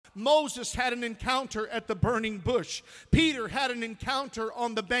Moses had an encounter at the burning bush. Peter had an encounter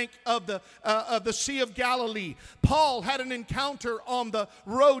on the bank of the Sea of Galilee. Paul had an encounter on the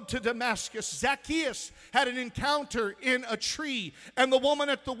road to Damascus. Zacchaeus had an encounter in a tree. And the woman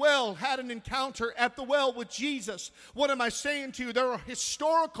at the well had an encounter at the well with Jesus. What am I saying to you? There are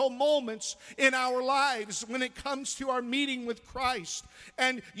historical moments in our lives when it comes to our meeting with Christ.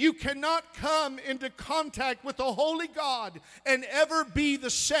 And you cannot come into contact with the Holy God and ever be the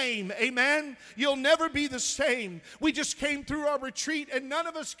same. Amen? You'll never be the same. We just came through our retreat and none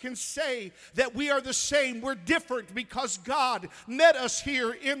of us can say that we are the same. We're different because God met us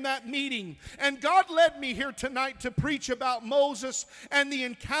here in that meeting. And God led me here tonight to preach about Moses and the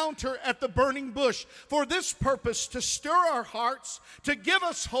encounter at the burning bush for this purpose, to stir our hearts, to give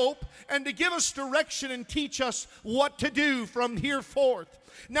us hope, and to give us direction and teach us what to do from here forth.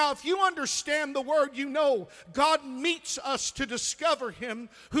 Now, if you understand the word, you know God meets us to discover Him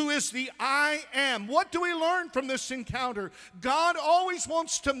who is the I am. What do we learn from this encounter? God always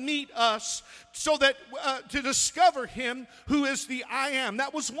wants to meet us so that to discover Him who is the I am.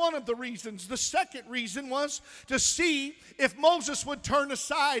 That was one of the reasons. The second reason was to see if Moses would turn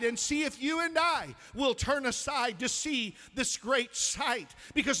aside and see if you and I will turn aside to see this great sight.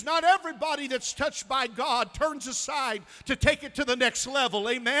 Because not everybody that's touched by God turns aside to take it to the next level.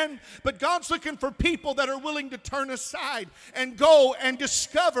 Amen? But God's looking for people that are willing to turn aside and go and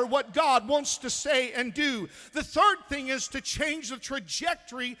discover what God wants to say and do. The third thing is to change the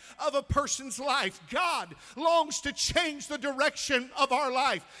trajectory of a person's life. God longs to change the direction of our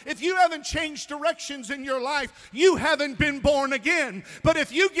life. If you haven't changed directions in your life, you haven't been born again. But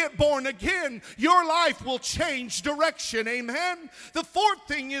if you get born again, your life will change direction. Amen? The fourth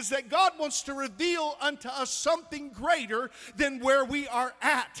thing is that God wants to reveal unto us something greater than where we are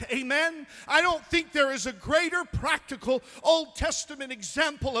at. Amen? I don't think there is a greater practical Old Testament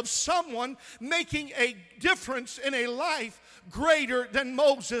example of someone making a difference in a life greater than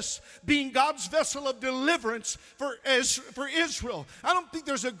Moses being God's vessel of deliverance for Israel. I don't think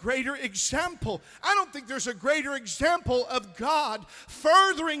there's a greater example. I don't think there's a greater example of God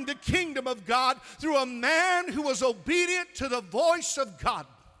furthering the kingdom of God through a man who was obedient to the voice of God.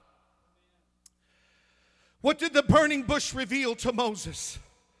 What did the burning bush reveal to Moses?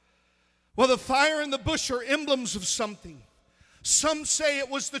 Well, the fire and the bush are emblems of something. Some say it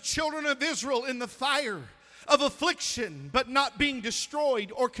was the children of Israel in the fire of affliction, but not being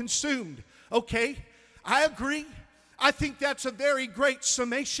destroyed or consumed. Okay, I agree. I think that's a very great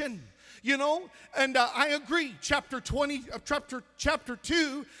summation. You know, and I agree. Chapter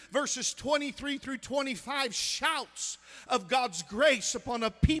 2, verses 23 through 25 shouts of God's grace upon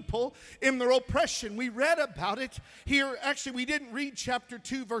a people in their oppression. We read about it here. Actually, we didn't read chapter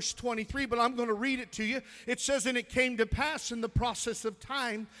 2, verse 23, but I'm going to read it to you. It says, "And it came to pass in the process of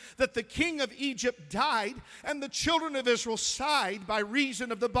time that the king of Egypt died, and the children of Israel sighed by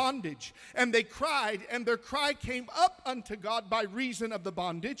reason of the bondage. And they cried, and their cry came up unto God by reason of the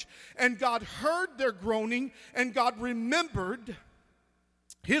bondage. And God heard their groaning, and God remembered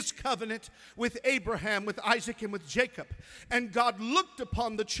His covenant with Abraham, with Isaac, and with Jacob. And God looked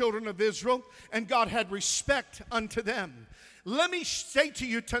upon the children of Israel, and God had respect unto them." Let me say to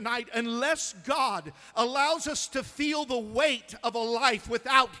you tonight, unless God allows us to feel the weight of a life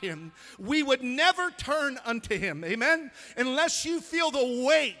without Him, we would never turn unto Him. Amen? Unless you feel the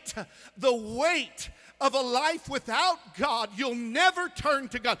weight of a life without God, you'll never turn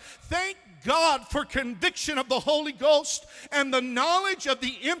to God. Thank God for conviction of the Holy Ghost and the knowledge of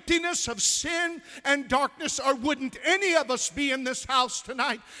the emptiness of sin and darkness, or wouldn't any of us be in this house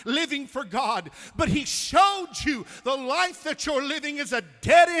tonight living for God. But He showed you the life that you're living is a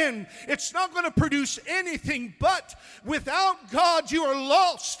dead end. It's not going to produce anything, but without God you are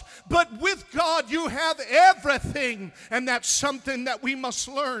lost. But with God you have everything. And that's something that we must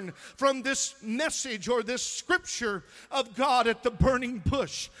learn from this message or this scripture of God at the burning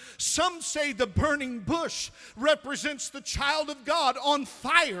bush. Some say the burning bush represents the child of God on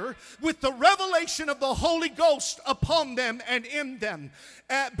fire with the revelation of the Holy Ghost upon them and in them,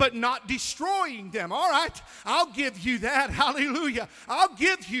 but not destroying them. All right, I'll give you that. Hallelujah. I'll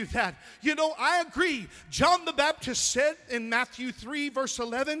give you that. You know, I agree. John the Baptist said in Matthew 3 verse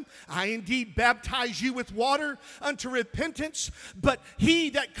 11, "I indeed baptize you with water unto repentance, but he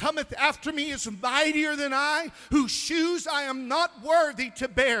that cometh after me is mightier than I, whose shoes I am not worthy to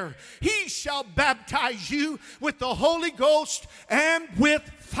bear. He shall baptize you with the Holy Ghost and with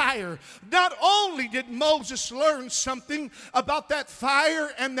fire." fire. Not only did Moses learn something about that fire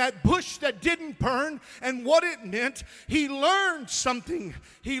and that bush that didn't burn and what it meant, he learned something.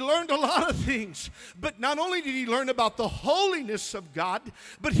 He learned a lot of things. But not only did he learn about the holiness of God,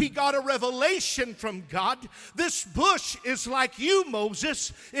 but he got a revelation from God. This bush is like you,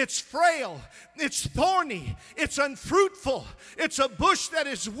 Moses. It's frail. It's thorny. It's unfruitful. It's a bush that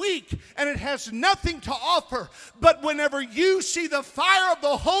is weak and it has nothing to offer. But whenever you see the fire of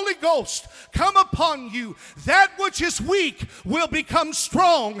the Holy Ghost come upon you, that which is weak will become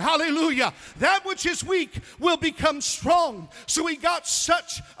strong. Hallelujah. That which is weak will become strong. So he got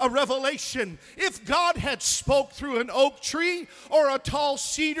such a revelation. If God had spoke through an oak tree or a tall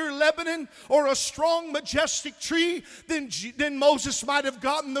cedar Lebanon or a strong majestic tree, then Moses might have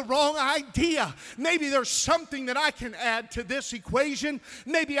gotten the wrong idea. Maybe there's something that I can add to this equation.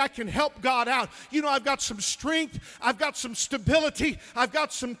 Maybe I can help God out. You know, I've got some strength. I've got some stability. I've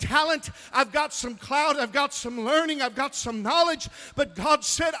got some talent. I've got some clout. I've got some learning. I've got some knowledge. But God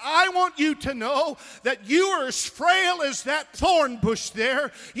said, I want you to know that you are as frail as that thorn bush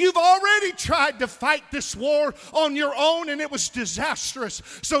there. You've already tried to fight this war on your own and it was disastrous.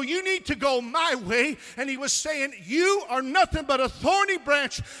 So you need to go my way. And he was saying, you are nothing but a thorny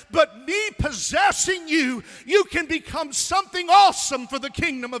branch, but me possessing you, you can become something awesome for the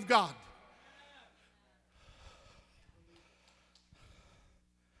kingdom of God.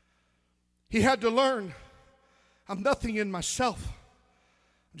 He had to learn, I'm nothing in myself.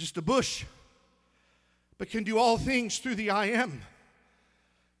 I'm just a bush, but can do all things through the I am.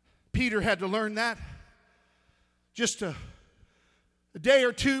 Peter had to learn that just a day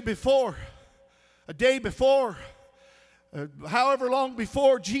or two before, a day before, however long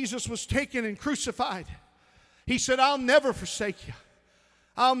before Jesus was taken and crucified. He said, I'll never forsake you.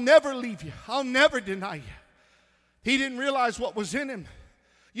 I'll never leave you. I'll never deny you. He didn't realize what was in him.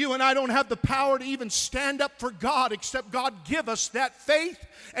 You and I don't have the power to even stand up for God, except God give us that faith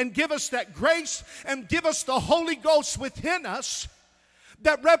and give us that grace and give us the Holy Ghost within us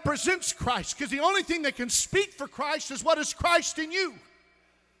that represents Christ. Because the only thing that can speak for Christ is what is Christ in you.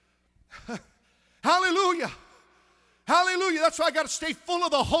 Hallelujah. Hallelujah. That's why I got to stay full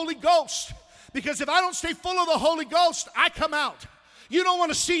of the Holy Ghost. Because if I don't stay full of the Holy Ghost, I come out. You don't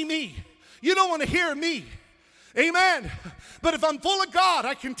want to see me. You don't want to hear me. Amen. But if I'm full of God,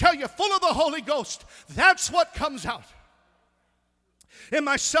 I can tell you, full of the Holy Ghost, that's what comes out. In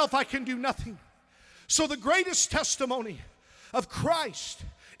myself, I can do nothing. So the greatest testimony of Christ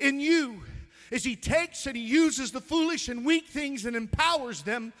in you is he takes and he uses the foolish and weak things and empowers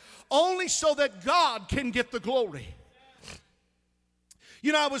them only so that God can get the glory.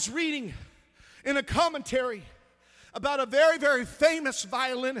 You know, I was reading in a commentary about a very, very famous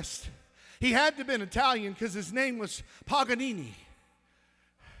violinist. He had to have been Italian because his name was Paganini.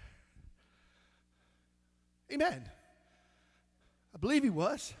 Amen. I believe he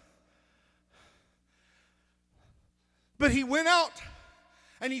was. But he went out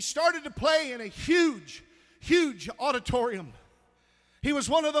and he started to play in a huge, huge auditorium. He was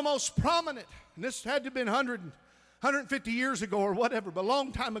one of the most prominent, and this had to have been 150 years ago or whatever, but a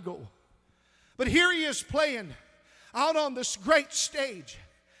long time ago. But here he is playing out on this great stage.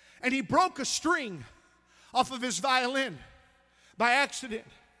 And he broke a string off of his violin by accident.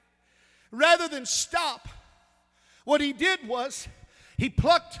 Rather than stop, what he did was he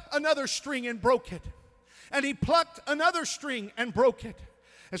plucked another string and broke it. And he plucked another string and broke it.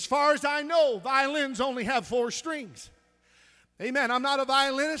 As far as I know, violins only have 4 strings. Amen. I'm not a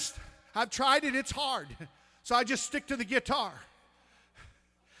violinist. I've tried it. It's hard. So I just stick to the guitar.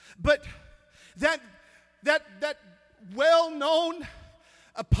 But that well-known,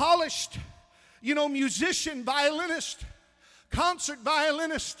 a polished, musician, violinist, concert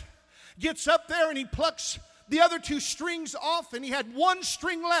violinist, gets up there and he plucks the other 2 strings off and he had 1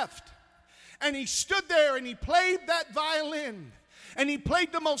 string left. And he stood there and he played that violin and he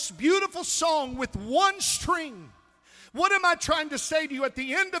played the most beautiful song with 1 string. What am I trying to say to you? At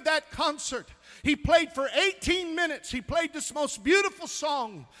the end of that concert, he played for 18 minutes. He played this most beautiful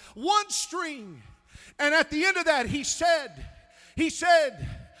song, 1 string. And at the end of that, he said,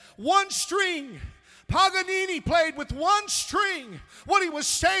 1 string. Paganini played with 1 string. What he was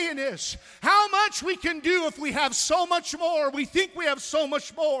saying is, how much we can do if we have so much more. We think we have so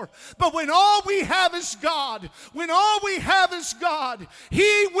much more. But when all we have is God,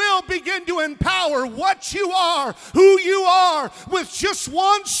 He will begin to empower what you are, who you are, with just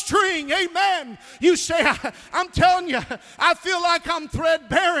 1 string. Amen. You say, I'm telling you, I feel like I'm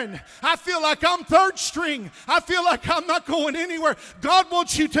threadbare. I feel like I'm 3rd string. I feel like I'm not going anywhere. God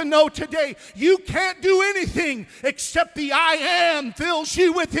wants you to know today, you can't can't do anything except the I am fills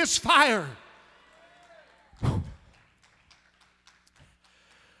you with his fire.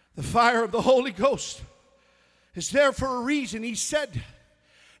 The fire of the Holy Ghost is there for a reason. He said,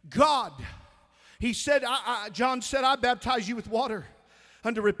 God, he said, John said, I baptize you with water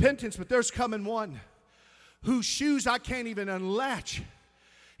unto repentance, but there's coming one whose shoes I can't even unlatch.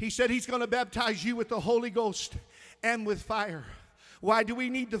 He said he's going to baptize you with the Holy Ghost and with fire. Why do we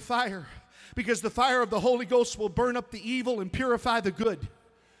need the fire? Because the fire of the Holy Ghost will burn up the evil and purify the good.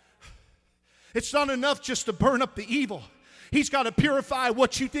 It's not enough just to burn up the evil. He's got to purify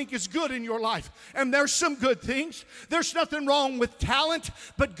what you think is good in your life. And there's some good things. There's nothing wrong with talent,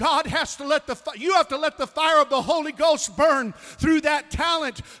 but God has to you have to let the fire of the Holy Ghost burn through that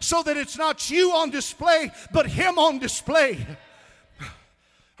talent so that it's not you on display, but him on display.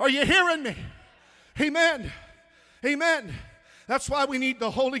 Are you hearing me? Amen. Amen. That's why we need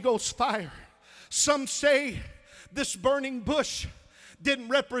the Holy Ghost fire. Some say this burning bush didn't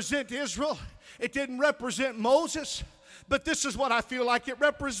represent Israel. It didn't represent Moses. But this is what I feel like it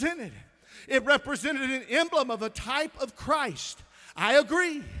represented. It represented an emblem of a type of Christ. I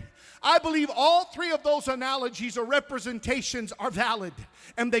agree. I believe all three of those analogies or representations are valid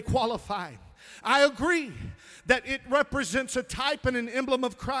and they qualify. I agree that it represents a type and an emblem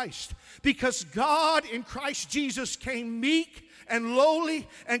of Christ because God in Christ Jesus came meek and lowly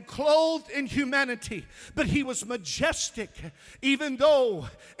and clothed in humanity. But he was majestic even though,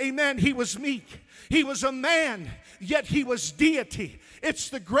 amen, he was meek. He was a man, yet he was deity. It's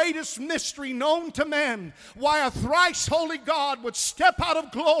the greatest mystery known to man, why a thrice holy God would step out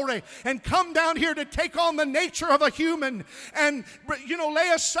of glory and come down here to take on the nature of a human and, lay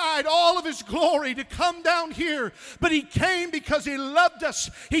aside all of his glory to come down here. But he came because he loved us.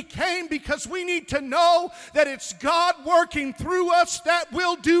 He came because we need to know that it's God working through us that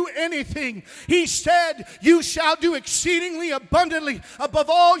will do anything. He said, you shall do exceedingly abundantly above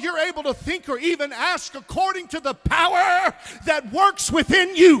all you're able to think or even ask according to the power that works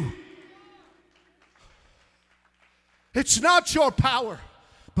within you. It's not your power,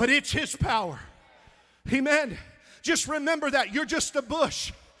 but it's his power. Amen. Just remember that. You're just a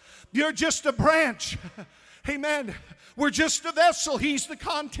bush. You're just a branch. Amen. We're just a vessel. He's the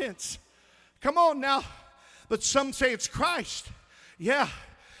contents. Come on now. But some say it's Christ. Yeah.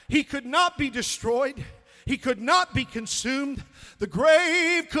 He could not be destroyed. He could not be consumed. The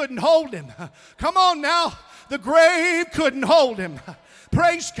grave couldn't hold him. Come on now. The grave couldn't hold him.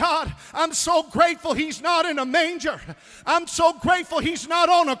 Praise God. I'm so grateful he's not in a manger. I'm so grateful he's not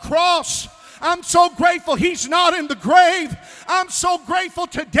on a cross. I'm so grateful he's not in the grave. I'm so grateful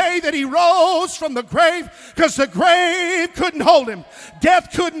today that he rose from the grave because the grave couldn't hold him.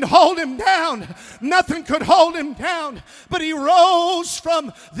 Death couldn't hold him down. Nothing could hold him down. But he rose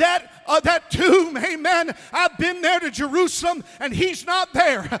from that tomb. Amen. I've been there to Jerusalem and he's not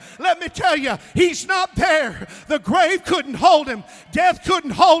there. Let me tell you, he's not there. The grave couldn't hold him. Death couldn't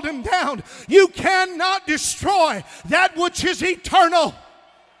hold him down. You cannot destroy that which is eternal.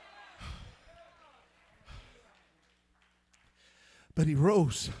 But he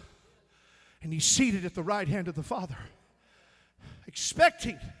rose and he's seated at the right hand of the Father,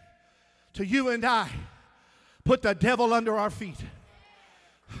 expecting to you and I put the devil under our feet.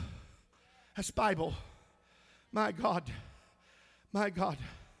 That's Bible. My God. My God.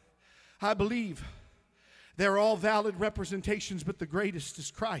 I believe they're all valid representations, but the greatest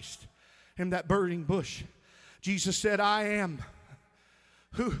is Christ in that burning bush. Jesus said, I am.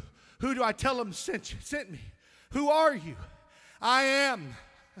 Who do I tell him sent me? Who are you? I am.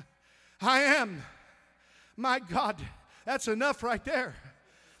 I am. My God, that's enough right there.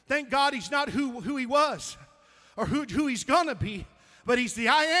 Thank God he's not who he was or who he's going to be, but he's the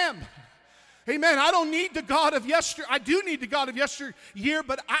I am. Amen. I don't need the God of yesteryear. I do need the God of yesteryear,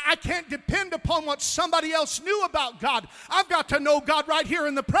 but I can't depend upon what somebody else knew about God. I've got to know God right here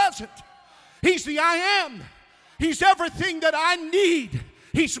in the present. He's the I am. He's everything that I need.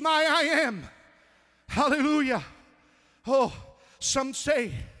 He's my I am. Hallelujah. Oh, some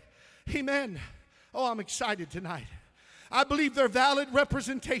say, amen. Oh, I'm excited tonight. I believe they're valid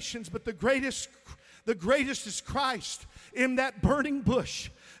representations, but the greatest is Christ in that burning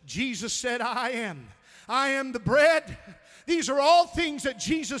bush. Jesus said, I am. I am the bread. These are all things that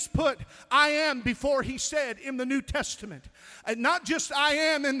Jesus put I am before he said in the New Testament. And not just I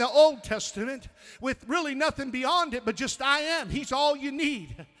am in the Old Testament with really nothing beyond it, but just I am. He's all you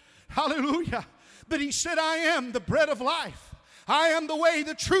need. Hallelujah. But he said, I am the bread of life. I am the way,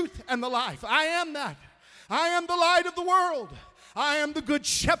 the truth, and the life. I am that. I am the light of the world. I am the good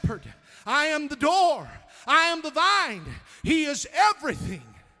shepherd. I am the door. I am the vine. He is everything.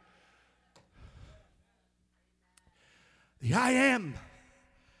 The I am.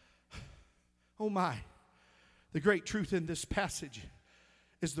 Oh my. The great truth in this passage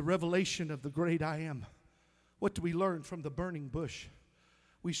is the revelation of the great I am. What do we learn from the burning bush?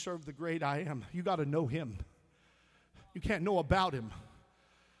 We serve the great I am. You got to know him. You can't know about him.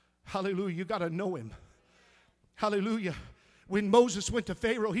 Hallelujah. You got to know him. Hallelujah. When Moses went to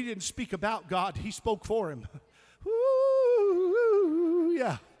Pharaoh, he didn't speak about God. He spoke for him. Ooh,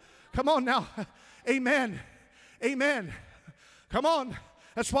 yeah. Come on now. Amen. Amen. Come on.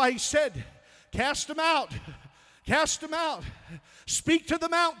 That's why he said, cast them out. Cast them out. Speak to the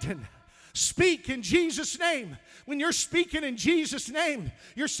mountain. Speak in Jesus' name. When you're speaking in Jesus' name,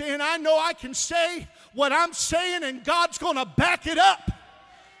 you're saying, I know I can say what I'm saying and God's going to back it up.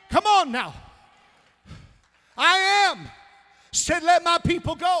 Come on now. I am. Said, let my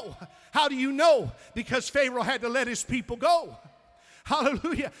people go. How do you know? Because Pharaoh had to let his people go.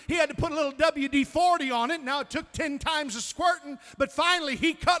 Hallelujah. He had to put a little WD-40 on it. Now it took 10 times the squirting, but finally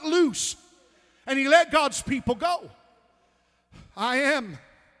he cut loose and he let God's people go. I am.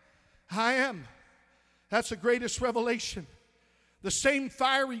 I am. That's the greatest revelation. The same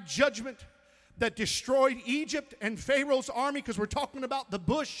fiery judgment that destroyed Egypt and Pharaoh's army, because we're talking about the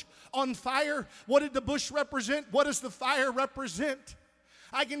bush on fire. What did the bush represent? What does the fire represent?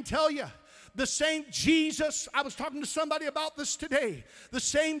 I can tell you, the same Jesus, I was talking to somebody about this today. The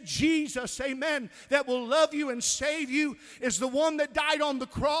same Jesus, amen, that will love you and save you is the one that died on the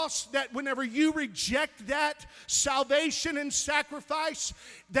cross, that whenever you reject that salvation and sacrifice,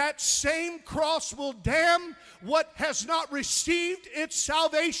 that same cross will damn what has not received its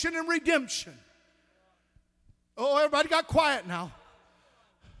salvation and redemption. Oh, everybody got quiet now.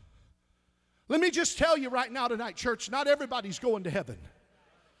 Let me just tell you right now tonight, church, not everybody's going to heaven.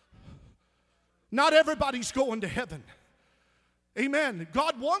 Not everybody's going to heaven. Amen.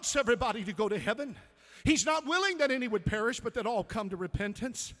 God wants everybody to go to heaven. He's not willing that any would perish, but that all come to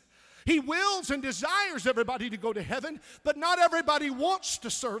repentance. He wills and desires everybody to go to heaven, but not everybody wants to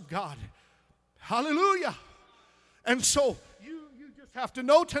serve God. Hallelujah. And so you just have to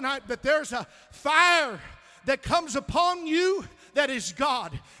know tonight that there's a fire that comes upon you that is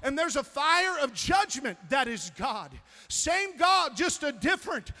God. And there's a fire of judgment that is God. Same God, just a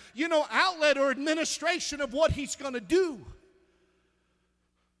different, outlet or administration of what he's going to do.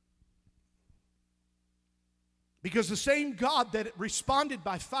 Because the same God that responded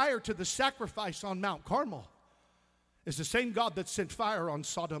by fire to the sacrifice on Mount Carmel is the same God that sent fire on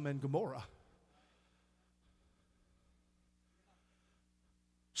Sodom and Gomorrah.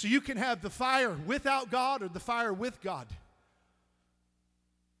 So you can have the fire without God or the fire with God.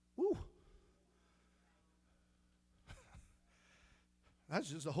 Woo. That's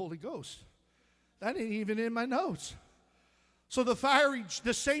just the Holy Ghost. That ain't even in my notes. So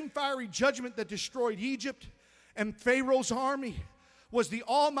the same fiery judgment that destroyed Egypt and Pharaoh's army was the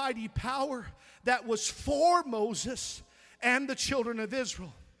almighty power that was for Moses and the children of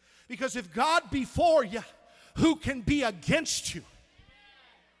Israel. Because if God be for you, who can be against you?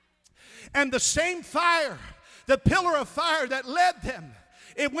 And the same fire, the pillar of fire that led them,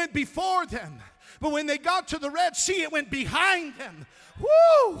 it went before them. But when they got to the Red Sea, it went behind them.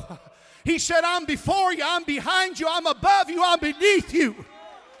 Woo! He said, I'm before you, I'm behind you, I'm above you, I'm beneath you.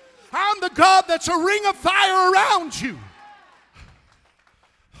 I'm the God that's a ring of fire around you.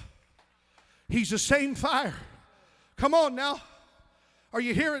 He's the same fire. Come on now. Are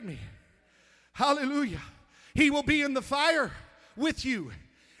you hearing me? Hallelujah. He will be in the fire with you,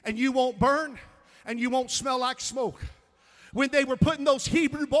 and you won't burn, and you won't smell like smoke. When they were putting those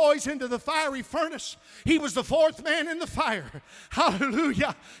Hebrew boys into the fiery furnace, he was the fourth man in the fire.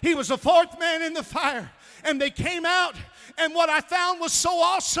 Hallelujah. He was the fourth man in the fire. And they came out, and what I found was so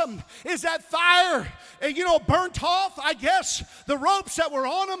awesome is that fire, burnt off, I guess, the ropes that were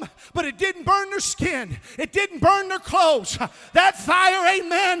on them, but it didn't burn their skin. It didn't burn their clothes. That fire,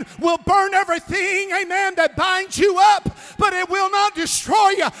 amen, will burn everything, amen, that binds you up, but it will not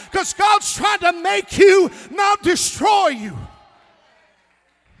destroy you, because God's trying to make you, not destroy you.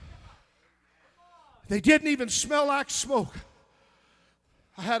 They didn't even smell like smoke.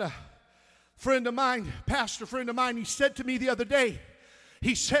 I had a friend of mine, pastor friend of mine, he said to me the other day,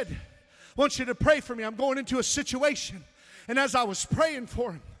 he said, I want you to pray for me. I'm going into a situation. And as I was praying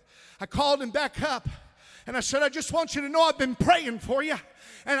for him, I called him back up and I said, I just want you to know I've been praying for you.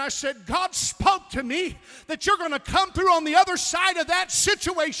 And I said, God spoke to me that you're going to come through on the other side of that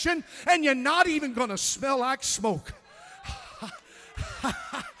situation and you're not even going to smell like smoke.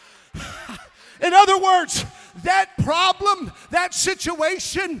 In other words, that problem, that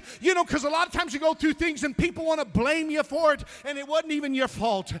situation, because a lot of times you go through things and people want to blame you for it, and it wasn't even your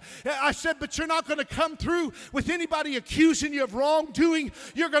fault. I said, but you're not going to come through with anybody accusing you of wrongdoing.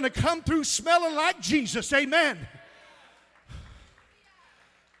 You're going to come through smelling like Jesus. Amen.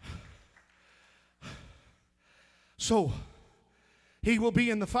 So, He will be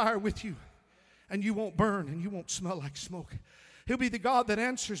in the fire with you, and you won't burn, and you won't smell like smoke. He'll be the God that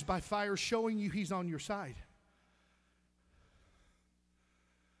answers by fire, showing you He's on your side.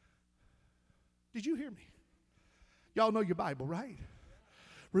 Did you hear me? Y'all know your Bible, right?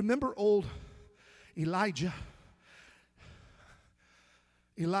 Remember old Elijah?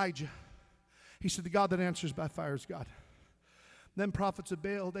 Elijah. He said, the God that answers by fire is God. Then prophets of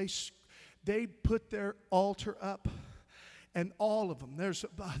Baal, they put their altar up, and all of them, there's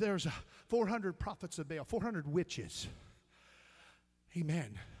 400 prophets of Baal, 400 witches.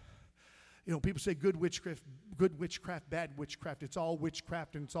 Amen. People say good witchcraft, bad witchcraft. It's all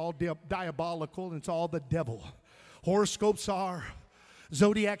witchcraft, and it's all diabolical, and it's all the devil. Horoscopes are,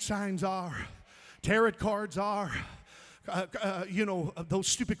 zodiac signs are, tarot cards are, those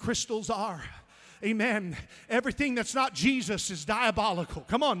stupid crystals are. Amen. Everything that's not Jesus is diabolical.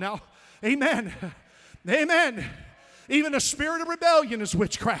 Come on now. Amen. Amen. Even a spirit of rebellion is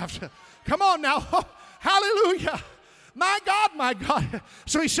witchcraft. Come on now. Hallelujah. My God, my God.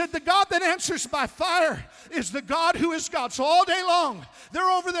 So he said, the God that answers by fire is the God who is God. So all day long, they're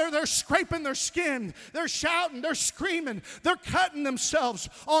over there, they're scraping their skin, they're shouting, they're screaming, they're cutting themselves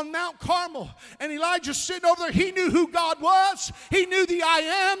on Mount Carmel. And Elijah's sitting over there. He knew who God was. He knew the I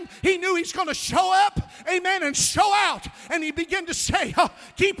am. He knew He's going to show up, amen, and show out. And he began to say,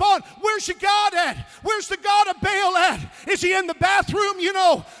 keep on. Where's your God at? Where's the God of Baal at? Is he in the bathroom,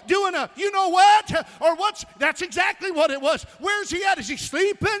 doing a what? Or what's? That's exactly what it was. Where's he at? Is he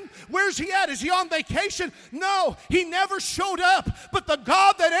sleeping? Where's he at? Is he on vacation? No, he never showed up. But the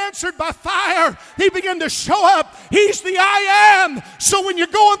God that answered by fire, He began to show up. He's the I am. So when you're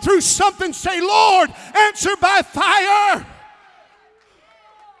going through something, say, Lord, answer by fire.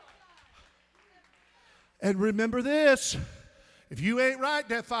 And remember this, if you ain't right,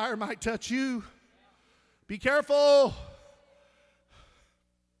 that fire might touch you. Be careful.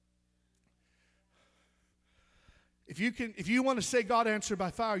 If you want to say God answered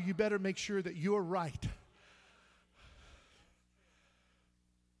by fire, you better make sure that you're right.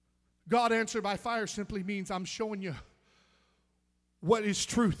 God answered by fire simply means I'm showing you what is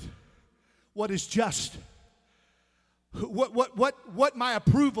truth, what is just, what my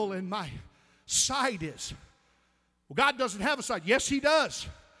approval and my side is. Well, God doesn't have a side. Yes, He does.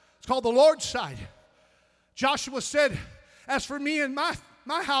 It's called the Lord's side. Joshua said, as for me and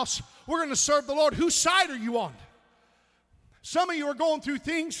my house, we're going to serve the Lord. Whose side are you on? Some of you are going through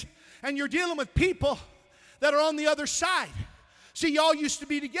things and you're dealing with people that are on the other side. See, y'all used to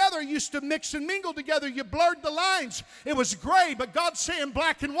be together, used to mix and mingle together. You blurred the lines. It was gray, but God's saying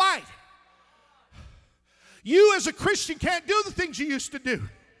black and white. You as a Christian can't do the things you used to do.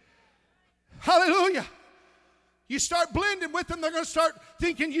 Hallelujah. You start blending with them, they're going to start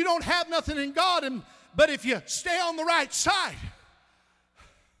thinking you don't have nothing in God. But if you stay on the right side,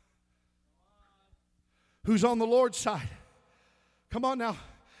 who's on the Lord's side? Come on now.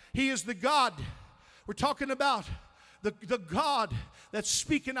 He is the God. We're talking about the God that's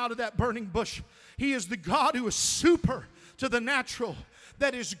speaking out of that burning bush. He is the God who is super to the natural,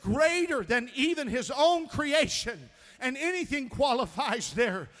 that is greater than even His own creation. And anything qualifies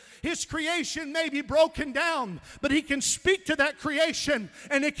there. His creation may be broken down, but He can speak to that creation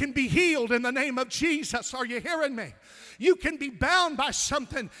and it can be healed in the name of Jesus. Are you hearing me? You can be bound by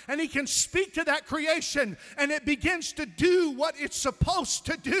something and He can speak to that creation and it begins to do what it's supposed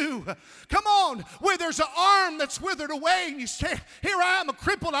to do. Come on, where there's an arm that's withered away and you say, here I am, a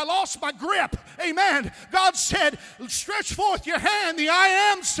crippled, I lost my grip. Amen. God said, stretch forth your hand. The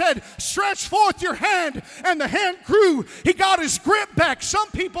I am said, stretch forth your hand. And the hand grew. He got his grip back. Some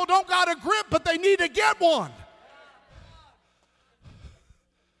people don't got a grip, but they need to get one.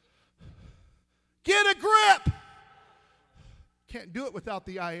 Get a grip. Can't do it without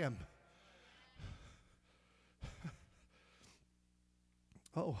the I am.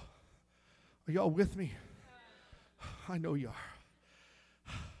 Oh, are y'all with me? I know you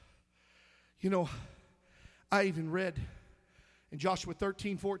are. You know, I even read in Joshua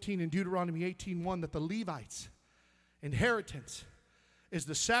 13:14 and Deuteronomy 18:1 that the Levites' inheritance is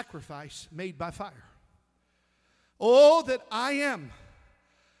the sacrifice made by fire. Oh, that I am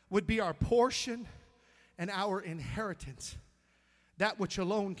would be our portion and our inheritance. That which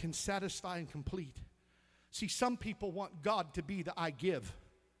alone can satisfy and complete. See, some people want God to be the I give.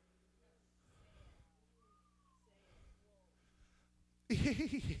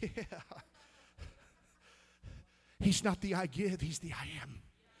 Yeah. He's not the I give, he's the I am.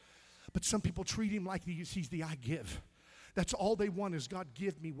 But some people treat him like he's the I give. That's all they want is, God,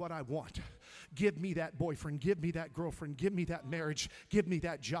 give me what I want. Give me that boyfriend. Give me that girlfriend. Give me that marriage. Give me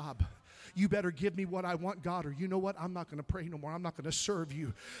that job. You better give me what I want, God, or you know what? I'm not going to pray no more. I'm not going to serve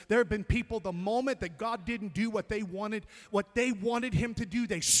you. There have been people, the moment that God didn't do what they wanted him to do,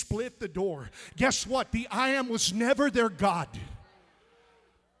 they split the door. Guess what? The I am was never their God.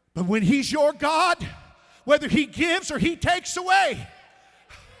 But when he's your God, whether he gives or he takes away,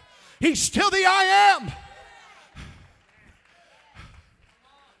 he's still the I am.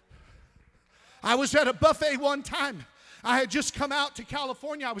 I was at a buffet one time. I had just come out to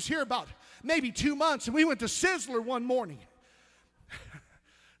California. I was here about maybe 2 months, and we went to Sizzler one morning.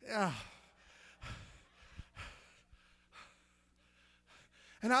 Yeah.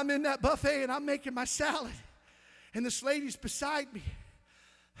 And I'm in that buffet, and I'm making my salad, and this lady's beside me.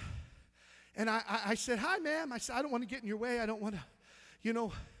 And I said, "Hi, ma'am." I said, "I don't want to get in your way. I don't want to, you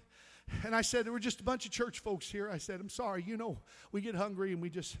know." And I said, "There were just a bunch of church folks here." I said, "I'm sorry, we get hungry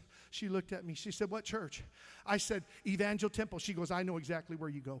and she looked at me. She said, "What church?" I said, "Evangel Temple." She goes, "I know exactly where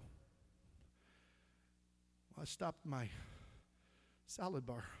you go." Well, I stopped my salad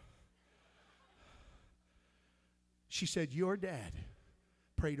bar. She said, "Your dad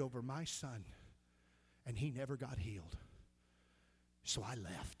prayed over my son and he never got healed. So I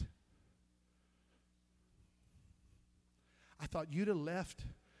left." I thought, you'd have left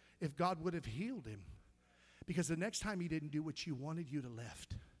if God would have healed him. Because the next time he didn't do what you wanted, you'd have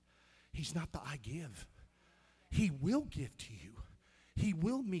left. He's not the I give. He will give to you. He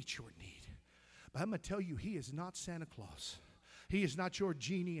will meet your need. But I'm going to tell you, he is not Santa Claus. He is not your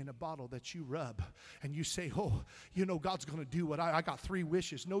genie in a bottle that you rub and you say, "Oh, God's going to do what I got 3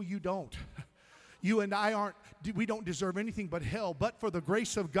 wishes." No, you don't. You and I we don't deserve anything but hell. But for the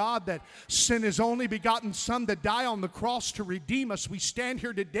grace of God that sent his only begotten Son to die on the cross to redeem us, we stand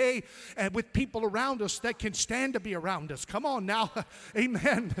here today and with people around us that can stand to be around us. Come on now.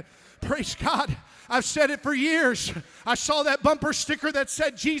 Amen. Praise God. I've said it for years. I saw that bumper sticker that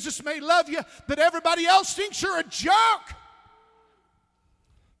said, "Jesus may love you, but everybody else thinks you're a joke."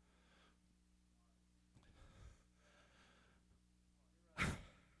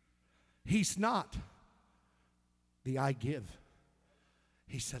 He's not the I give.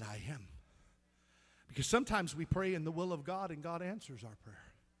 He said, "I am." Because sometimes we pray in the will of God and God answers our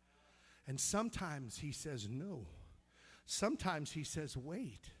prayer. And sometimes he says no. Sometimes he says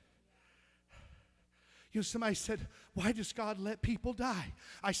wait. Somebody said, "Why does God let people die?"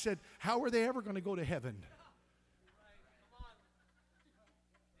 I said, "How are they ever going to go to heaven?"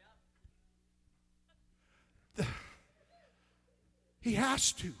 He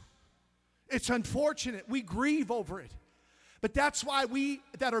has to. It's unfortunate. We grieve over it. But that's why we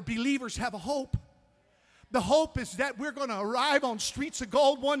that are believers have a hope. The hope is that we're going to arrive on streets of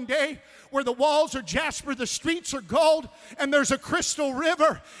gold one day where the walls are jasper, the streets are gold, and there's a crystal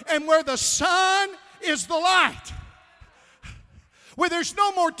river, and where the sun is the light. Where there's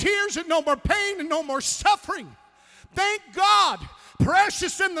no more tears and no more pain and no more suffering. Thank God.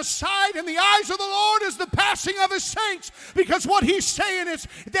 Precious in the sight and the eyes of the Lord is the passing of his saints. Because what he's saying is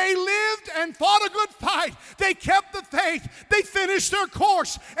they lived and fought a good fight. They kept the faith. They finished their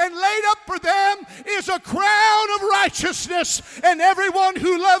course. And laid up for them is a crown of righteousness. And everyone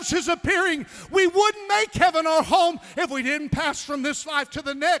who loves his appearing. We wouldn't make heaven our home if we didn't pass from this life to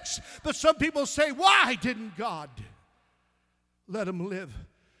the next. But some people say, "Why didn't God let them live?"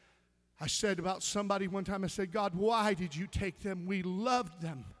 I said about somebody one time, I said, "God, why did you take them? We loved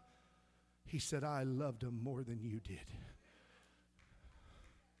them." He said, "I loved them more than you did."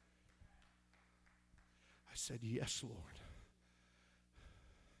 I said, "Yes, Lord."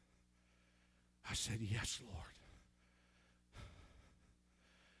 I said, "Yes, Lord."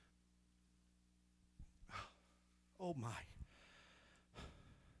 Oh my.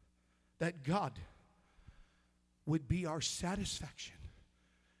 That God would be our satisfaction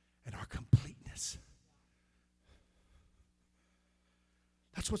and our completeness.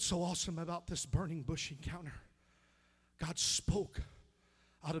 That's what's so awesome about this burning bush encounter. God spoke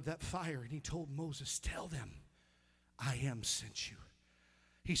out of that fire and he told Moses, "Tell them, I am sent you."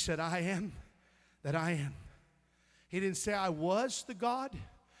 He said, "I am that I am." He didn't say I was the God.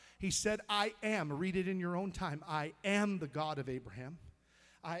 He said, "I am." Read it in your own time. I am the God of Abraham.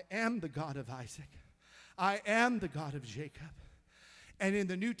 I am the God of Isaac. I am the God of Jacob. And in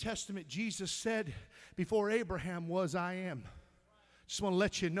the New Testament, Jesus said, before Abraham was, "I am." Just want to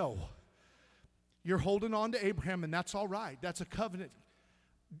let you know. You're holding on to Abraham, and that's all right. That's a covenant.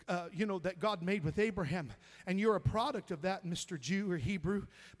 that God made with Abraham. And you're a product of that, Mr. Jew or Hebrew.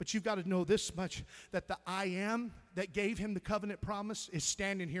 But you've got to know this much, that the I am that gave him the covenant promise is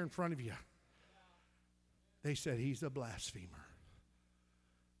standing here in front of you. They said, he's a blasphemer.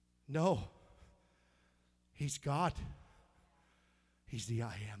 No. He's God. He's the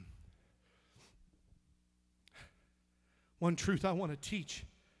I am. One truth I want to teach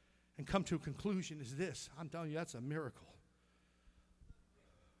and come to a conclusion is this. I'm telling you, that's a miracle.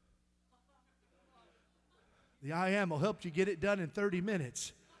 The I am will help you get it done in 30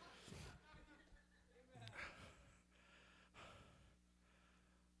 minutes.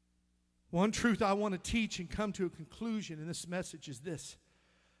 One truth I want to teach and come to a conclusion in this message is this.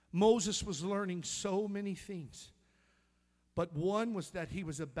 Moses was learning so many things, but one was that he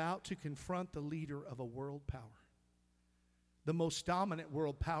was about to confront the leader of a world power, the most dominant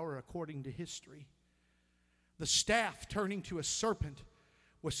world power according to history. The staff turning to a serpent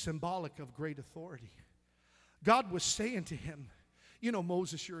was symbolic of great authority. God was saying to him,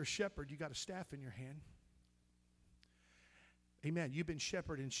 Moses, you're a shepherd. You got a staff in your hand. Amen. You've been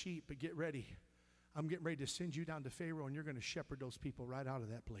shepherding sheep, but get ready. I'm getting ready to send you down to Pharaoh, and you're going to shepherd those people right out of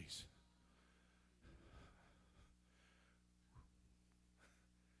that place.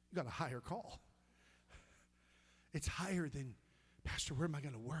 You got a higher call. It's higher than, Pastor, where am I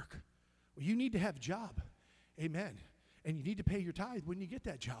going to work? Well, you need to have a job. Amen. And you need to pay your tithe when you get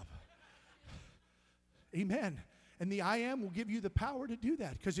that job. Amen. And the I am will give you the power to do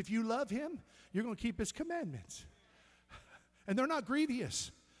that. Because if you love him, you're going to keep his commandments. And they're not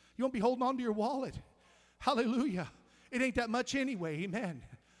grievous. You won't be holding on to your wallet. Hallelujah. It ain't that much anyway. Amen.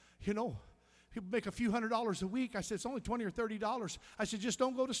 People make a few $100s a week. I said, it's only $20 or $30. I said, just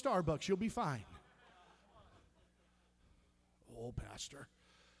don't go to Starbucks. You'll be fine. Oh, Pastor,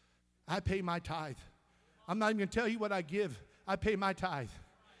 I pay my tithe. I'm not even going to tell you what I give. I pay my tithe.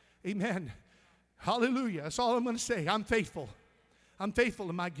 Amen. Hallelujah. That's all I'm going to say. I'm faithful. I'm faithful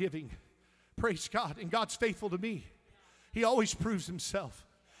in my giving. Praise God. And God's faithful to me. He always proves himself.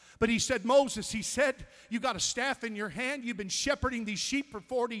 But he said, Moses, he said, you got a staff in your hand. You've been shepherding these sheep for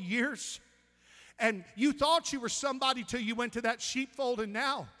 40 years. And you thought you were somebody till you went to that sheepfold, and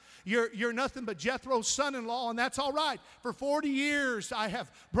now you're nothing but Jethro's son-in-law, and that's all right. For 40 years, I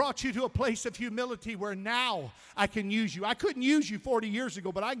have brought you to a place of humility where now I can use you. I couldn't use you 40 years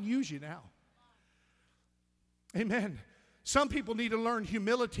ago, but I can use you now. Amen. Some people need to learn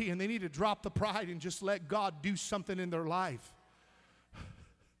humility, and they need to drop the pride and just let God do something in their life.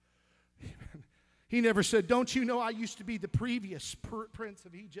 Amen. He never said, don't you know I used to be the previous prince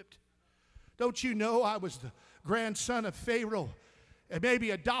of Egypt? Don't you know I was the grandson of Pharaoh? And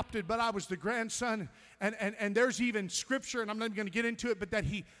maybe adopted, but I was the grandson. And there's even scripture, and I'm not even going to get into it, but that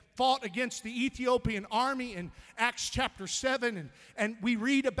he fought against the Ethiopian army in Acts chapter 7. And we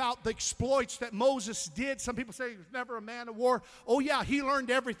read about the exploits that Moses did. Some people say he was never a man of war. Oh, yeah, he learned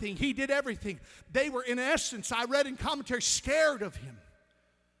everything. He did everything. They were, in essence, I read in commentary, scared of him.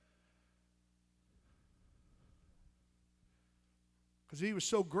 Because he was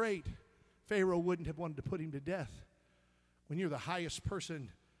so great, Pharaoh wouldn't have wanted to put him to death. When you're the highest person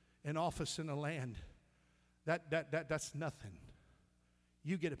in office in the land, that's nothing.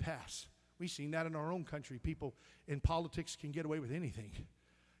 You get a pass. We've seen that in our own country. People in politics can get away with anything.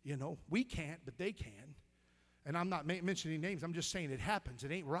 We can't, but they can. And I'm not mentioning names. I'm just saying it happens.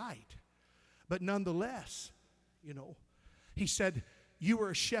 It ain't right. But nonetheless, he said, you were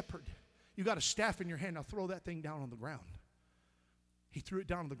a shepherd. You got a staff in your hand. Now throw that thing down on the ground. He threw it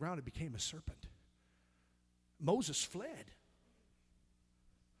down on the ground. It became a serpent. Moses fled.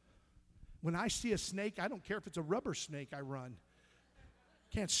 When I see a snake, I don't care if it's a rubber snake, I run.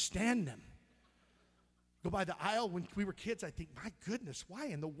 Can't stand them. Go by the aisle when we were kids, I think, my goodness, why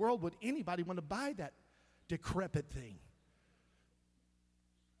in the world would anybody want to buy that decrepit thing?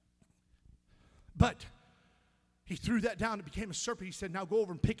 But he threw that down, it became a serpent. He said, now go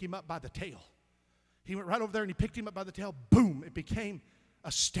over and pick him up by the tail. He went right over there and he picked him up by the tail. Boom, it became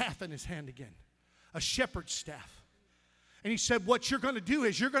a staff in his hand again, a shepherd's staff. And he said, what you're going to do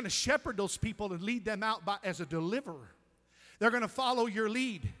is you're going to shepherd those people and lead them out as a deliverer. They're going to follow your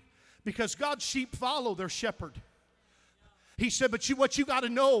lead because God's sheep follow their shepherd. He said, but what you got to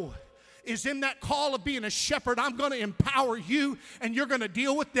know is in that call of being a shepherd, I'm going to empower you and you're going to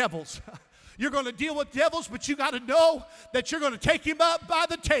deal with devils. You're going to deal with devils, but you got to know that you're going to take him up by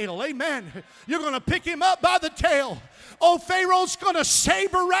the tail. Amen. You're going to pick him up by the tail. Oh, Pharaoh's going to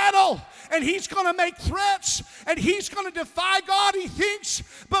saber rattle, and he's going to make threats, and he's going to defy God, he thinks.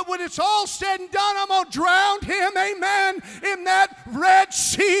 But when it's all said and done, I'm going to drown him, amen, in that Red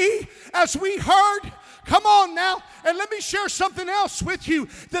Sea. As we heard Come on now. And let me share something else with you.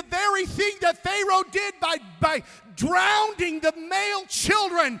 The very thing that Pharaoh did by drowning the male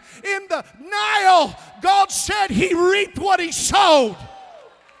children in the Nile, God said he reaped what he sowed.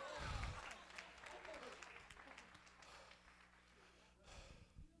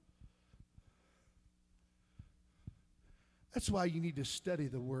 That's why you need to study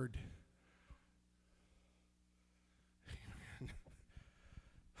the Word.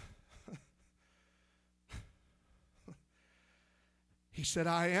 He said,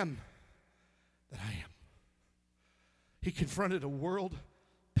 I am that I am. He confronted a world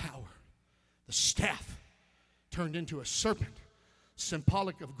power. The staff turned into a serpent,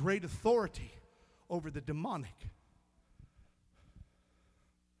 symbolic of great authority over the demonic.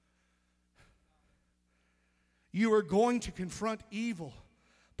 You are going to confront evil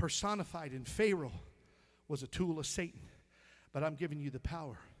personified in Pharaoh was a tool of Satan. But I'm giving you the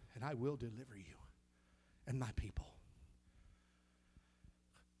power, and I will deliver you and my people.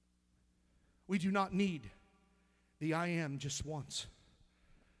 We do not need the I am just once.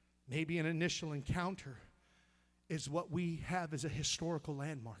 Maybe an initial encounter is what we have as a historical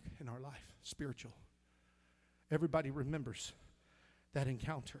landmark in our life, spiritual. Everybody remembers that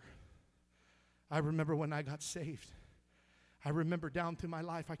encounter. I remember when I got saved. I remember down through my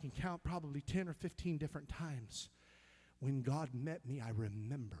life, I can count probably 10 or 15 different times. When God met me, I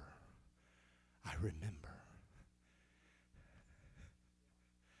remember. I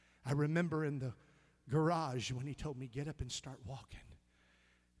remember in the garage when he told me, get up and start walking.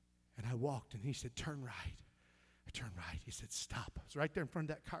 And I walked, and he said, turn right. I turned right. He said, stop. I was right there in front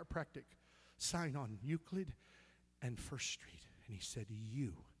of that chiropractic sign on Euclid and First Street. And he said,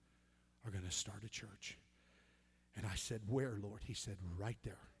 you are going to start a church. And I said, where, Lord? He said, right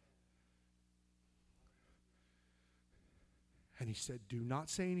there. And he said, do not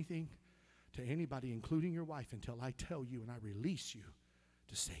say anything to anybody, including your wife, until I tell you and I release you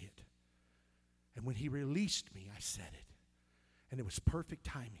to say it. And when he released me, I said it. And it was perfect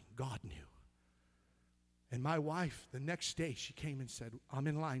timing. God knew. And my wife, the next day, she came and said, I'm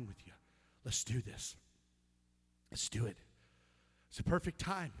in line with you. Let's do this. Let's do it. It's a perfect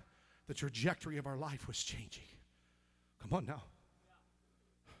time. The trajectory of our life was changing. Come on now.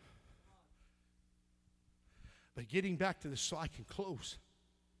 But getting back to this so I can close.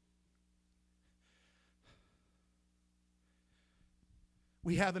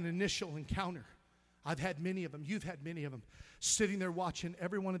 We have an initial encounter. I've had many of them. You've had many of them. Sitting there watching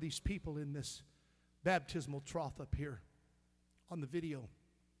every one of these people in this baptismal trough up here. On the video,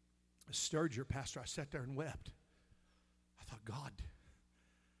 Sturgill, pastor, I sat there and wept. I thought, God,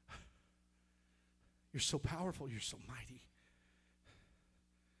 you're so powerful. You're so mighty.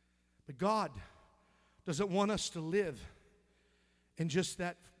 But God doesn't want us to live in just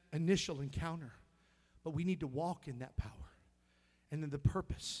that initial encounter. But we need to walk in that power and in the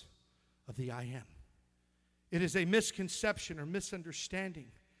purpose of the I am. It is a misconception or misunderstanding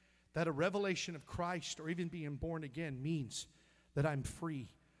that a revelation of Christ or even being born again means that I'm free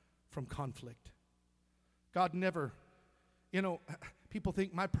from conflict. God never, people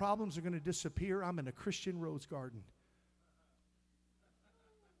think my problems are going to disappear. I'm in a Christian rose garden.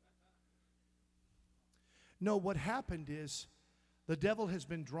 No, what happened is the devil has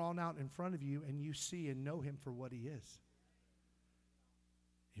been drawn out in front of you and you see and know him for what he is.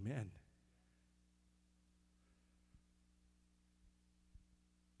 Amen.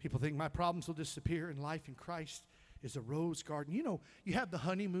 People think my problems will disappear and life in Christ is a rose garden. You have the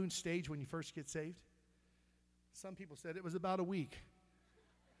honeymoon stage when you first get saved. Some people said it was about a week.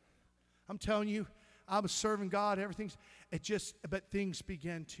 I'm telling you, I was serving God, but things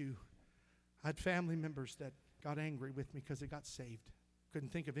began to. I had family members that got angry with me because they got saved.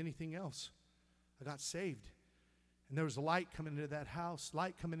 Couldn't think of anything else. I got saved. And there was a light coming into that house,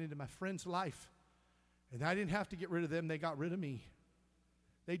 light coming into my friend's life. And I didn't have to get rid of them. They got rid of me.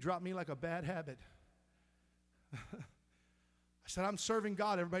 They dropped me like a bad habit. I said, I'm serving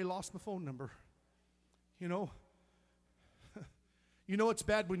God. Everybody lost my phone number. It's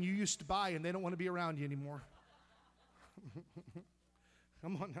bad when you used to buy and they don't want to be around you anymore.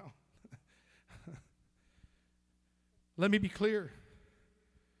 Come on now. Let me be clear.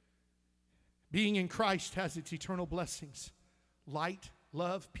 Being in Christ has its eternal blessings. Light,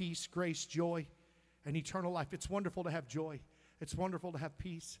 love, peace, grace, joy, and eternal life. It's wonderful to have joy. It's wonderful to have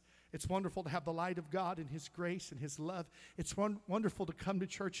peace. It's wonderful to have the light of God and His grace and His love. It's wonderful to come to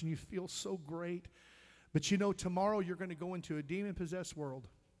church and you feel so great. But tomorrow you're going to go into a demon-possessed world.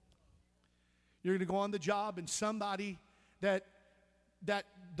 You're going to go on the job and somebody that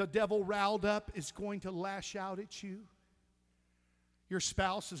the devil riled up is going to lash out at you. Your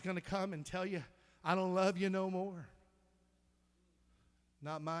spouse is going to come and tell you, I don't love you no more.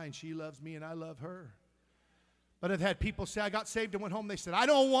 Not mine. She loves me and I love her. But I've had people say, I got saved and went home. They said, I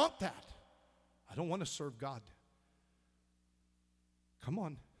don't want that. I don't want to serve God. Come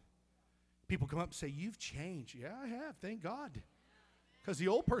on. People come up and say, you've changed. Yeah, I have. Thank God. Because the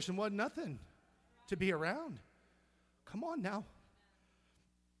old person wasn't nothing to be around. Come on now.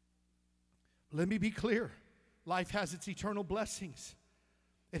 Let me be clear. Life has its eternal blessings.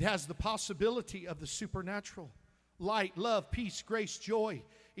 It has the possibility of the supernatural. Light, love, peace, grace, joy,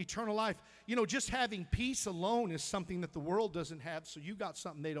 eternal life. You know, just having peace alone is something that the world doesn't have, so you got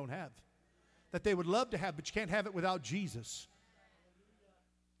something they don't have. That they would love to have, but you can't have it without Jesus.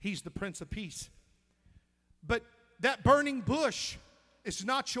 He's the Prince of Peace. But that burning bush is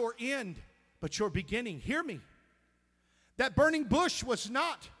not your end, but your beginning. Hear me. That burning bush was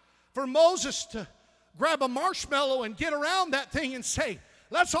not for Moses to grab a marshmallow and get around that thing and say,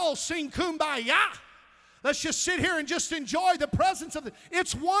 let's all sing Kumbaya. Let's just sit here and just enjoy the presence of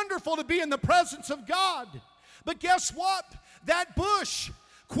It's wonderful to be in the presence of God. But guess what? That bush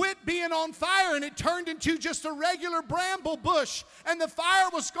quit being on fire and it turned into just a regular bramble bush. And the fire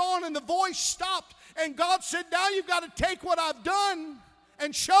was gone and the voice stopped. And God said, now you've got to take what I've done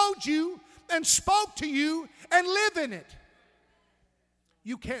and showed you and spoke to you and live in it.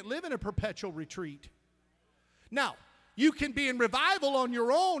 You can't live in a perpetual retreat. Now, you can be in revival on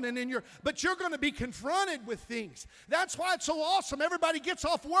your own, but you're going to be confronted with things. That's why it's so awesome. Everybody gets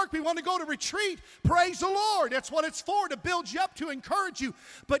off work. We want to go to retreat. Praise the Lord. That's what it's for, to build you up, to encourage you.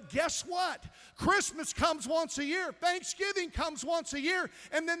 But guess what? Christmas comes once a year. Thanksgiving comes once a year.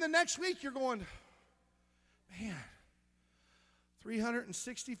 And then the next week you're going, man,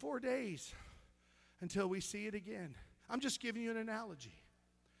 364 days until we see it again. I'm just giving you an analogy.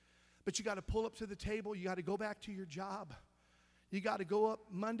 But you got to pull up to the table. You got to go back to your job. You got to go up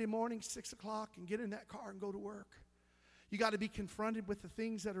Monday morning, 6 o'clock, and get in that car and go to work. You got to be confronted with the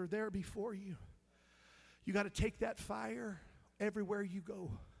things that are there before you. You got to take that fire everywhere you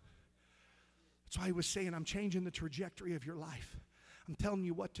go. That's why he was saying, I'm changing the trajectory of your life. I'm telling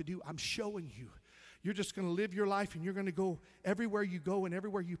you what to do. I'm showing you. You're just going to live your life, and you're going to go everywhere you go and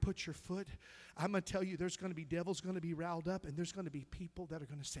everywhere you put your foot. I'm going to tell you, there's going to be devils going to be riled up, and there's going to be people that are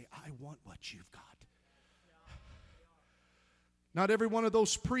going to say, I want what you've got. Not every one of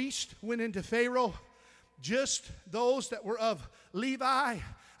those priests went into Pharaoh. Just those that were of Levi,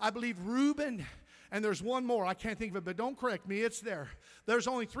 I believe Reuben, and there's one more. I can't think of it, but don't correct me. It's there. There's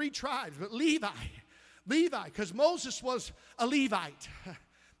only 3 tribes, but Levi, because Moses was a Levite.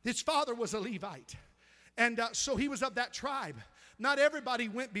 His father was a Levite. And so he was of that tribe. Not everybody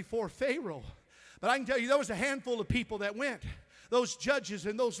went before Pharaoh. But I can tell you, there was a handful of people that went. Those judges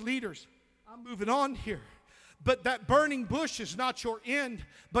and those leaders. I'm moving on here. But that burning bush is not your end,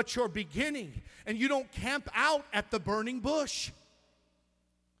 but your beginning. And you don't camp out at the burning bush.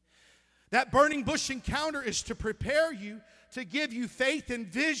 That burning bush encounter is to prepare you, to give you faith and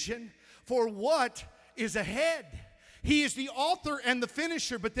vision for what is ahead. He is the author and the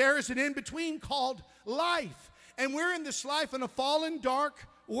finisher, but there is an in-between called life. And we're in this life in a fallen, dark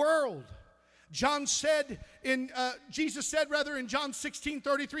world. Jesus said in John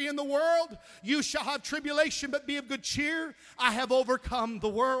 16:33, in the world you shall have tribulation, but be of good cheer. I have overcome the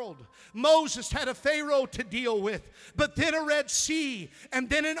world. Moses had a Pharaoh to deal with, but then a Red Sea, and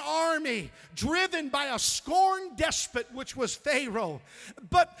then an army driven by a scorned despot, which was Pharaoh.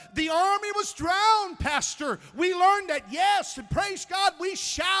 But the army was drowned, Pastor. We learned that, yes, and praise God, we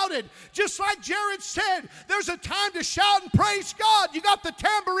shouted. Just like Jared said, there's a time to shout and praise God. You got the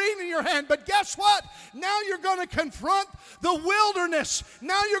tambourine in your hand, but guess what? Now you're going to confront the wilderness.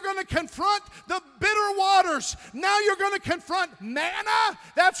 Now you're going to confront the bitter waters. Now you're going to confront manna.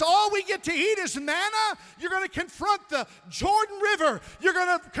 That's all we get to eat is manna. You're going to confront the Jordan River. You're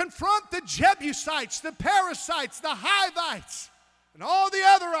going to confront the Jebusites, the Perizzites, the Hivites, and all the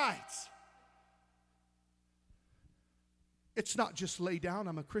otherites. It's not just lay down,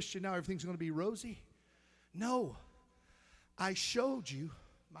 I'm a Christian now, everything's going to be rosy. No. I showed you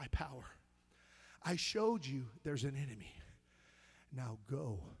my power. I showed you there's an enemy. Now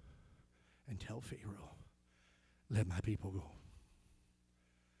go and tell Pharaoh, let my people go.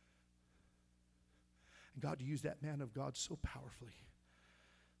 And God used that man of God so powerfully.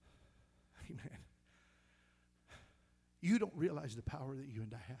 Amen. You don't realize the power that you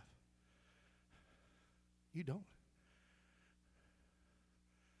and I have. You don't.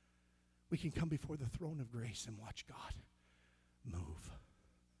 We can come before the throne of grace and watch God move.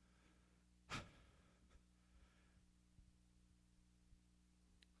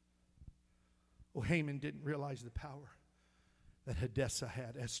 Well, Haman didn't realize the power that Hadassah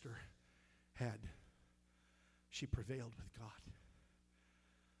had, Esther had, she prevailed with God.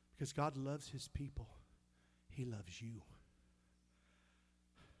 Because God loves his people. He loves you.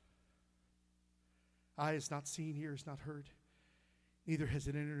 Eye has not seen, ear has not heard, neither has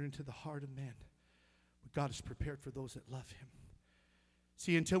it entered into the heart of man what God has prepared for those that love him.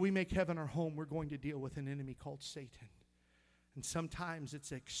 See, until we make heaven our home, we're going to deal with an enemy called Satan. And sometimes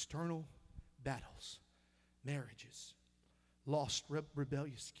it's external battles, marriages, lost,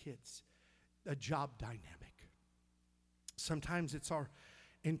 rebellious kids, a job dynamic. Sometimes it's our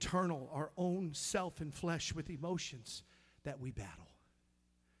internal, our own self and flesh with emotions that we battle.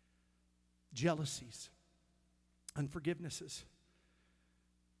 Jealousies, unforgivenesses,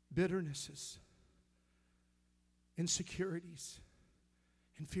 bitternesses, insecurities,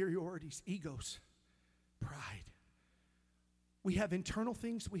 inferiorities, egos, pride. We have internal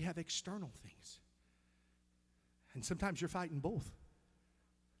things, we have external things. And sometimes you're fighting both.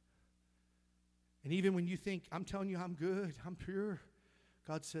 And even when you think, I'm telling you I'm good, I'm pure,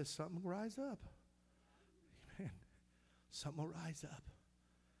 God says something will rise up. Amen. Something will rise up.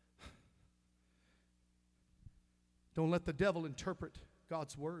 Don't let the devil interpret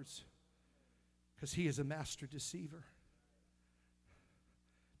God's words, because he is a master deceiver.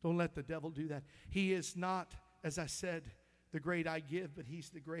 Don't let the devil do that. He is not, as I said, the great I give, but he's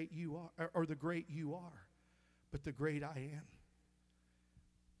the great you are, or the great you are, but the great I am.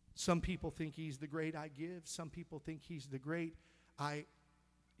 Some people think he's the great I give. Some people think he's the great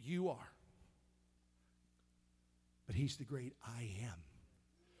you are. But he's the great I am.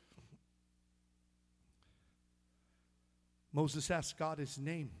 Moses asked God his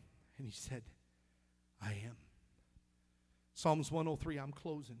name, and he said, I am. Psalms 103, I'm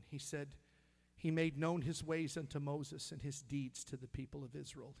closing. He said, he made known his ways unto Moses and his deeds to the people of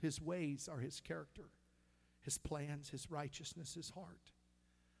Israel. His ways are his character, his plans, his righteousness, his heart.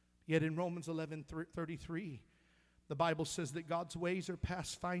 Yet in Romans 11:33, the Bible says that God's ways are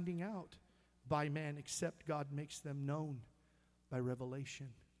past finding out by man, except God makes them known by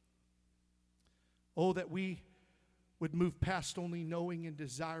revelation. Oh, that we would move past only knowing and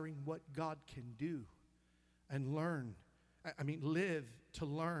desiring what God can do and live to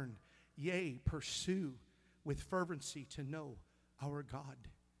learn, yea, pursue with fervency to know our God.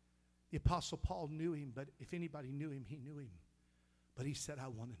 The Apostle Paul knew him, but if anybody knew him, he knew him. But he said, I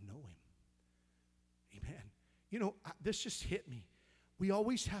want to know him. Amen. You know, this just hit me. We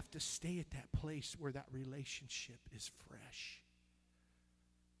always have to stay at that place where that relationship is fresh.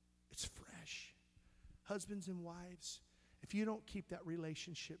 It's fresh. Husbands and wives, if you don't keep that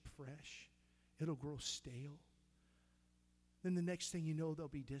relationship fresh, it'll grow stale. Then the next thing you know, there'll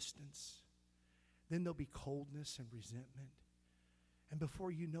be distance. Then there'll be coldness and resentment. And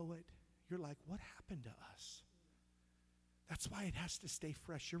before you know it, you're like, what happened to us? That's why it has to stay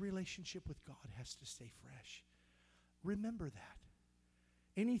fresh. Your relationship with God has to stay fresh. Remember that.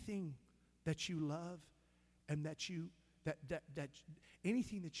 Anything that you love and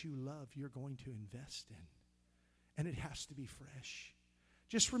anything that you love, you're going to invest in. And it has to be fresh.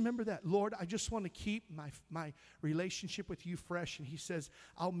 Just remember that. Lord, I just want to keep my relationship with you fresh. And he says,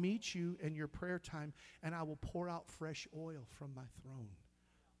 I'll meet you in your prayer time, and I will pour out fresh oil from my throne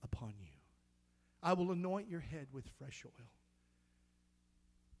upon you. I will anoint your head with fresh oil.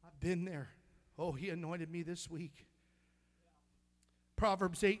 I've been there. Oh, he anointed me this week.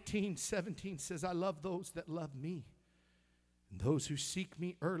 Proverbs 18:17 says, I love those that love me, and those who seek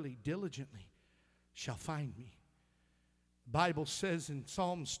me early, diligently, shall find me. The Bible says in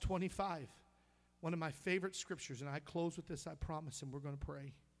Psalms 25, one of my favorite scriptures, and I close with this, I promise, and we're going to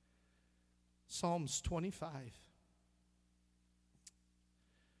pray. Psalms 25.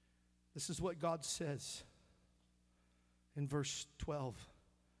 This is what God says in verse 12.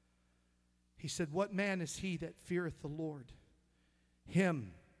 He said, what man is he that feareth the Lord?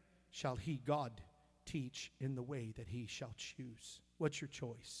 Him shall he, God, teach in the way that he shall choose. What's your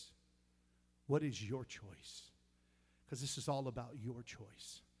choice? What is your choice? Because this is all about your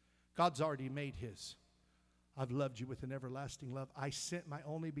choice. God's already made his. I've loved you with an everlasting love. I sent my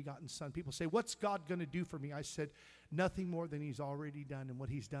only begotten son. People say, what's God going to do for me? I said, nothing more than he's already done, and what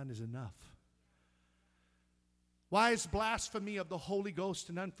he's done is enough. Why is blasphemy of the Holy Ghost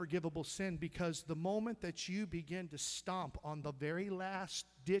an unforgivable sin? Because the moment that you begin to stomp on the very last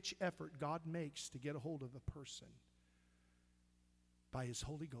ditch effort God makes to get a hold of a person by his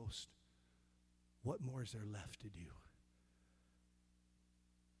Holy Ghost, what more is there left to do?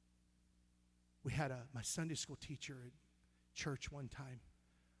 We had my Sunday school teacher at church one time.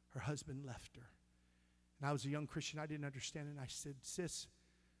 Her husband left her. And I was a young Christian. I didn't understand it. And I said, sis,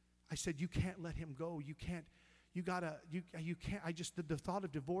 you can't let him go. You you can't, the thought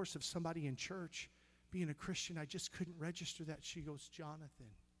of divorce of somebody in church, being a Christian, I just couldn't register that. She goes, Jonathan,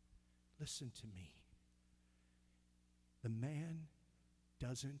 listen to me. The man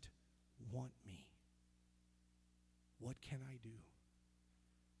doesn't want me. What can I do?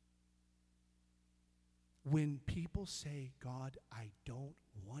 When people say, God, I don't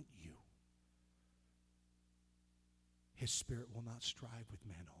want you, His Spirit will not strive with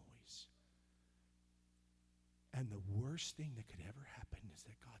man always. And the worst thing that could ever happen is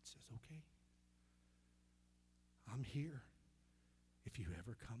that God says, okay, I'm here if you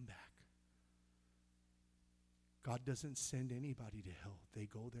ever come back. God doesn't send anybody to hell. They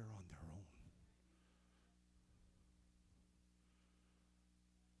go there on their own.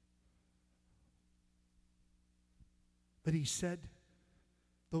 But He said,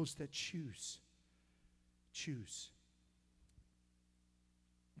 those that choose,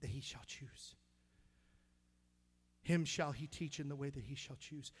 that He shall choose. Him shall He teach in the way that he shall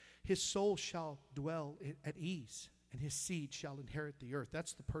choose. His soul shall dwell at ease, and his seed shall inherit the earth.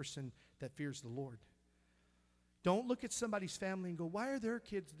 That's the person that fears the Lord. Don't look at somebody's family and go, why are their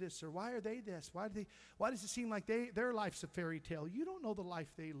kids this, or why are they this? Why does it seem like their life's a fairy tale? You don't know the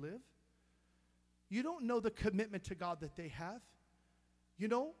life they live. You don't know the commitment to God that they have. You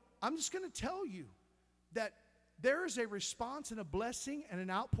know, I'm just going to tell you that there is a response and a blessing and an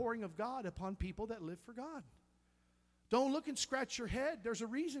outpouring of God upon people that live for God. Don't look and scratch your head. There's a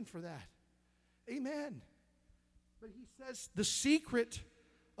reason for that. Amen. But He says, the secret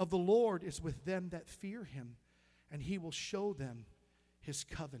of the Lord is with them that fear Him, and He will show them His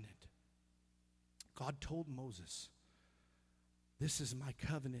covenant. God told Moses, this is my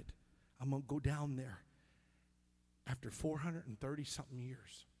covenant. I'm going to go down there after 430-something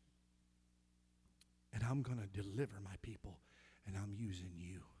years, and I'm going to deliver my people, and I'm using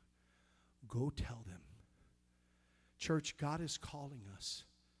you. Go tell them. Church, God is calling us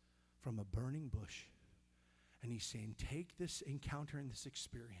from a burning bush, and He's saying, take this encounter and this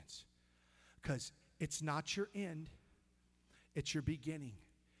experience, because it's not your end, it's your beginning.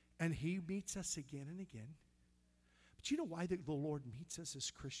 And He meets us again and again. But you know why the Lord meets us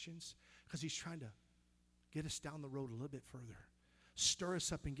as Christians? Because He's trying to get us down the road a little bit further. Stir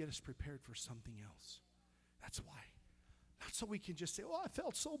us up and get us prepared for something else. That's why. Not so we can just say, oh, I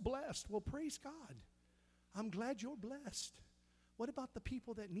felt so blessed. Well, praise God. I'm glad you're blessed. What about the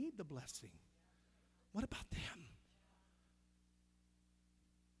people that need the blessing? What about them?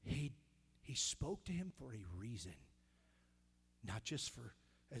 He spoke to him for a reason. Not just for,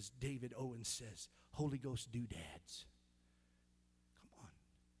 as David Owens says, Holy Ghost doodads. Come on.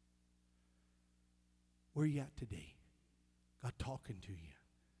 Where are you at today? God talking to you.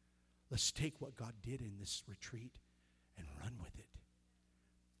 Let's take what God did in this retreat and run with it.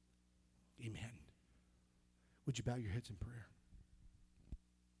 Amen. Would you bow your heads in prayer?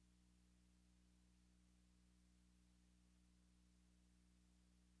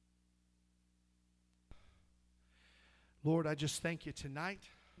 Lord, I just thank you tonight.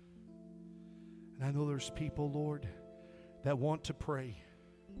 And I know there's people, Lord, that want to pray.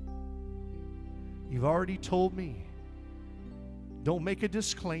 You've already told me, don't make a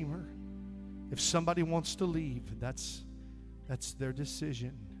disclaimer. If somebody wants to leave, that's their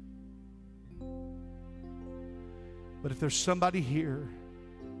decision. But if there's somebody here,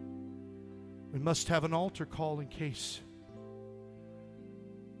 we must have an altar call in case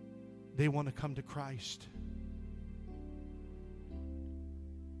they want to come to Christ.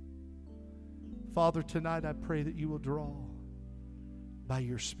 Father, tonight I pray that you will draw by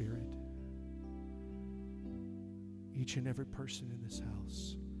your Spirit each and every person in this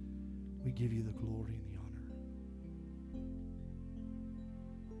house. We give you the glory and the honor.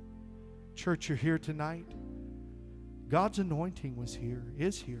 Church, you're here tonight. God's anointing was here,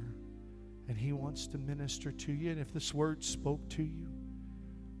 is here, and He wants to minister to you. And if this word spoke to you,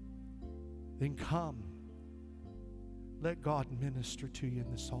 then come. Let God minister to you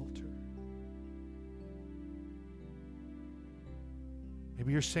in this altar.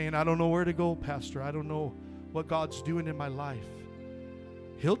 Maybe you're saying, I don't know where to go, Pastor. I don't know what God's doing in my life.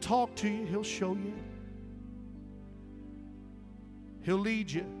 He'll talk to you. He'll show you. He'll lead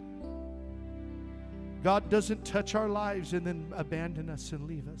you. God doesn't touch our lives and then abandon us and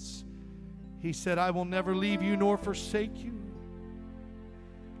leave us. He said, I will never leave you nor forsake you.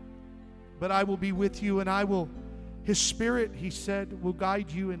 But I will be with you, and I will, His Spirit, He said, will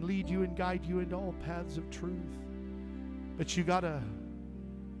guide you and lead you and guide you into all paths of truth. But you gotta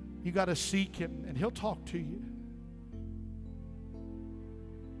seek Him, and He'll talk to you.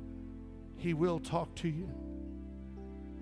 He will talk to you.